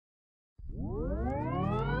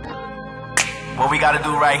What we gotta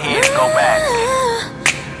do right here is go back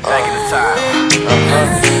in the time.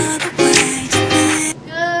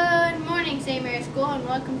 Good morning, St. Mary's School, and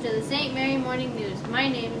welcome to the St. Mary Morning News. My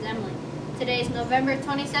name is Emily. Today is November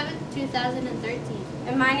 27th, 2013.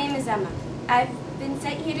 And my name is Emma. I've been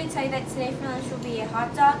sent here to tell you that today for lunch will be a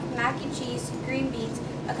hot dog, mac and cheese, green beans,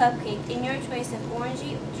 a cupcake, and your choice of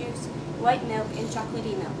orangey juice, white milk, and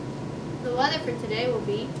chocolatey milk. The weather for today will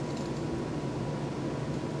be...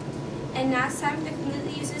 And now it's time for the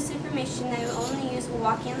completely useless information that you only use while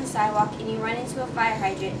walking on the sidewalk and you run into a fire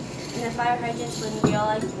hydrant. And the fire hydrants wouldn't be all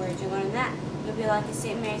like words. You learn that. It'll be like a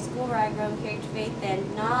St. Mary's School where I grow in character, faith,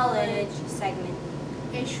 and knowledge segment.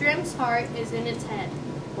 A shrimp's heart is in its head.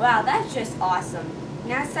 Wow, that's just awesome.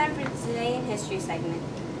 Now it's time for Today in History segment.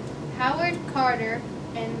 Howard Carter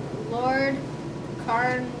and Lord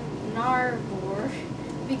Carnarvon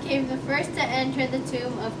became the first to enter the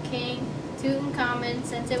tomb of King Tutankhamun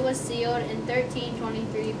since it was sealed in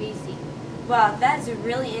 1323 BC. Wow, that's a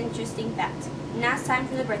really interesting fact. Now it's time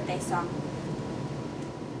for the birthday song.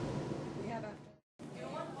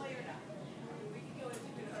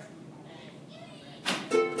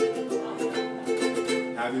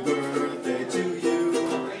 Happy birthday to you.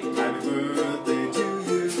 Happy birthday to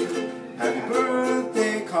you. Happy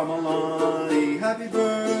birthday, Kamalani. Happy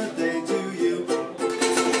birthday to you.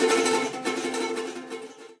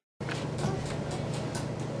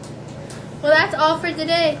 Well, that's all for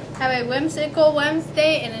today. Have a whimsical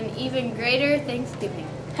Wednesday and an even greater Thanksgiving.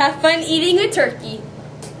 Have fun eating a turkey.